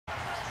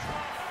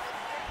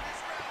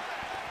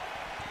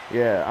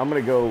Yeah, I'm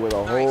gonna go with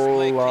a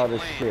whole lot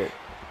of shit.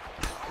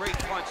 Great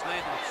punch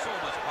landed with so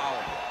much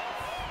power.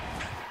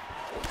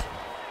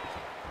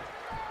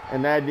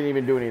 And that didn't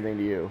even do anything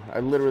to you. I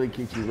literally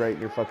kicked you right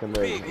in your fucking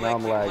leg. Now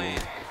I'm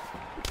lagging.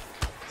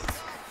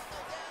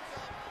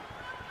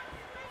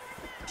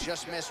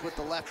 Just missed with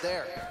the left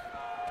there.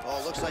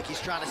 Oh, looks like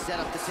he's trying to set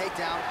up the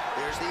takedown.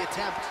 There's the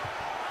attempt.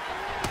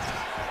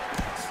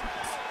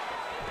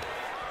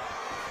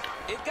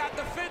 It got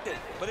defended,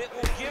 but it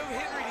will give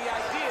Henry the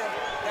idea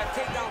that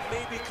takedown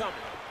may be coming.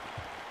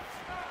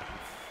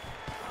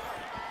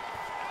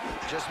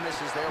 Just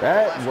misses there.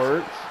 That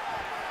works.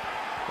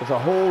 It's a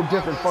whole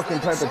different fucking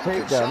type of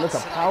takedown. That's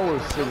a power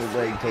single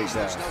leg takedown.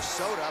 There's no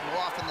soda.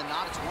 More often than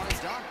not, it's one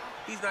and done.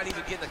 He's not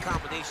even getting a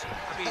combination.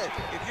 I mean,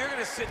 if you're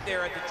gonna sit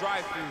there at the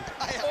drive-thru,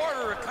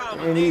 order a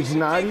combination. And he's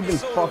not even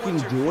fucking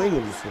doing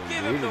anything,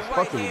 dude. It's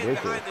fucking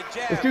ridiculous.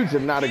 This dude's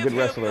not a good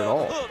wrestler at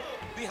all.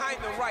 Behind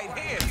the right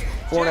hand.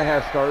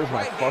 4.5 stars,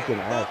 my fucking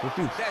ass. This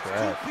dude's trash.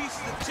 That's 2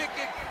 pieces of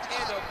chicken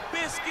and a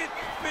biscuit.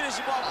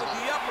 Finish him off with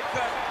the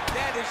uppercut.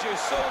 That is your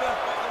soda.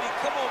 I mean,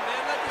 come on,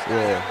 man. Let this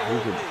guy have the he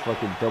could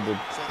fucking double.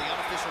 So the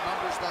unofficial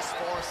numbers thus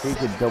far. He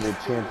could double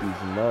champ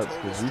these nuts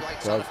because he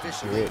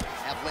sucks shit.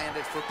 Have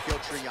landed for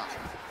Piotr Jan.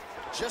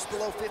 Just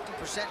below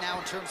 50%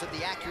 now in terms of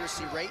the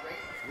accuracy rate,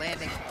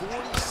 landing 46%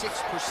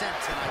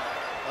 tonight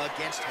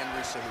against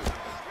Henry Cejudo.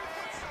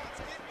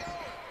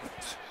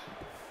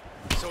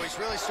 So he's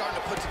really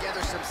starting to put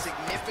together some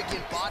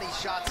significant body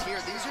shots here.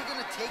 These are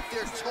going to take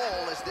their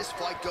toll as this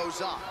fight goes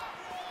on.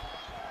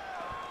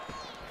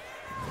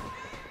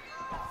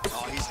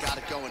 Oh, he's got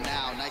it going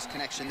now. Nice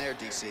connection there,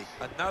 DC.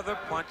 Another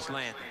punch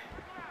landed.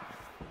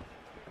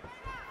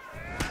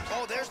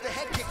 Oh, there's the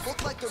head kick.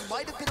 Looked like there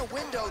might have been a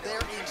window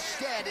there.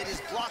 Instead, it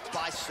is blocked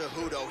by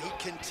Cejudo. He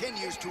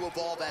continues to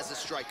evolve as a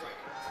striker.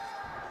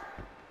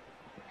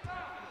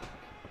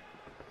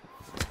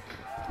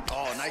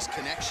 Oh, nice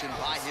connection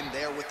by him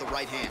there with the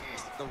right hand.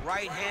 The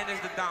right hand is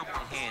the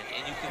dominant hand,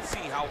 and you can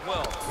see how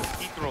well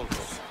he throws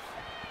it.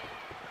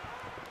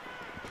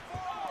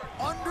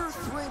 Under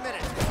 3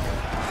 minutes.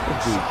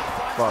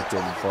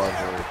 Fucking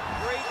butthole.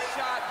 Great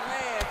shot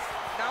lands.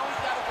 Now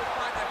he's got to go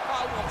find that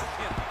follow-up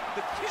attempt.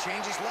 The kick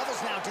changes levels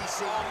now,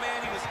 DC. Oh,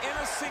 man, he was in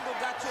a single,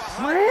 got to a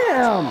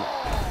slam.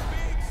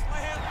 Big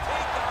slam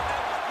takedown.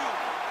 That was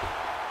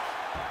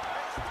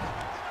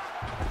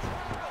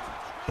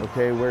beautiful.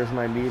 Okay, where's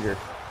my meter?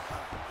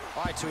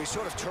 All right, so he's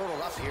sort of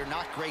turtled up here.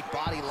 Not great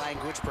body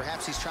language.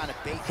 Perhaps he's trying to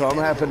bait. So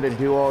I'm having to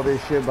do all this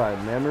shit by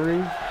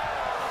memory?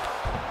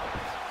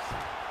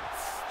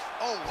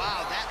 Oh,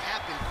 wow, that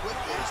happened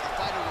quickly as the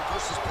fighter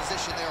reverses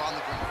position there on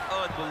the ground.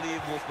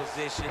 Unbelievable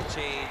position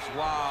change.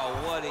 Wow,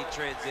 what a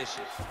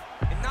transition.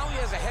 And now he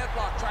has a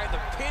headlock trying to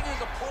pin his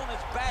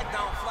opponent's back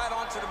down flat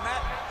onto the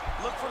mat.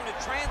 Look for him to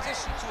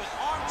transition to an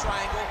arm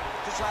triangle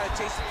to try to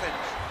chase the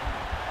finish.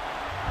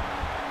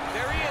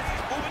 There he is.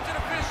 He's moving to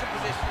the finishing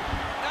position.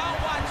 Now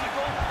watch, he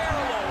goes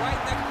parallel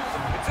right next to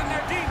him. It's in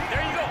there deep.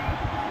 There you go.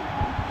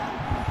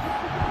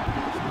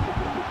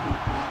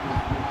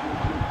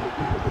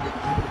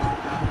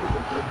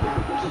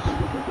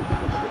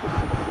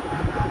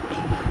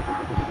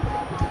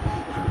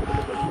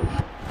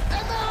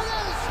 And there it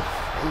is.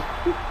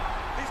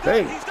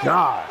 Thank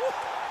God.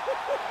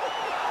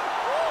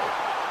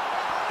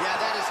 Yeah,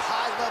 that is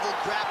high-level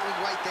grappling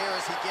right there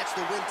as he gets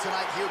the win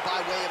tonight here by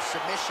way of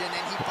submission,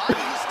 and he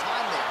bided his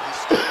time there. He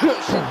stayed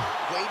patient,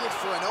 waited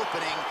for an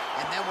opening,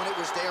 and then when it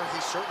was there, he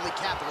certainly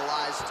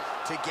capitalized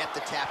to get the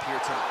tap here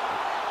tonight.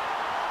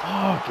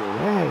 Fucking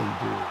hey,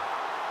 dude.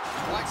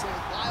 Quite a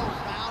wild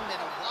round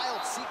and a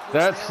wild sequence.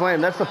 That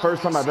slam, that's the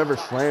first time I've ever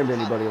slammed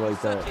anybody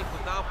like that.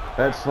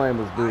 That slam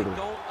was brutal. I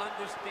don't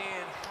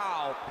understand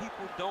how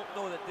people don't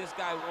know that this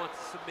guy wants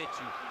to submit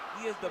you.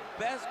 He is the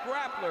best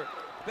grappler,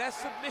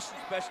 best submission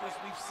specialist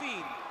we've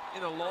seen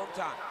in a long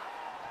time.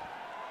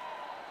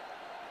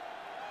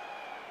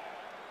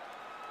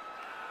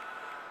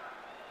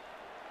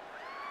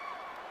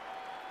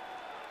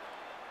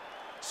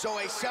 So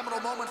a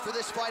seminal moment for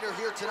this fighter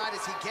here tonight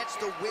as he gets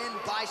the win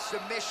by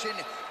submission.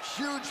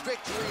 Huge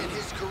victory in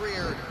his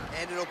career,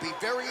 and it'll be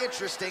very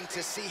interesting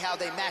to see how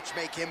they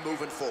matchmake him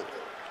moving forward.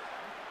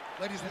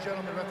 Ladies and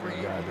gentlemen, referee.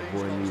 Oh God, the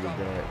boy needed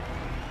that.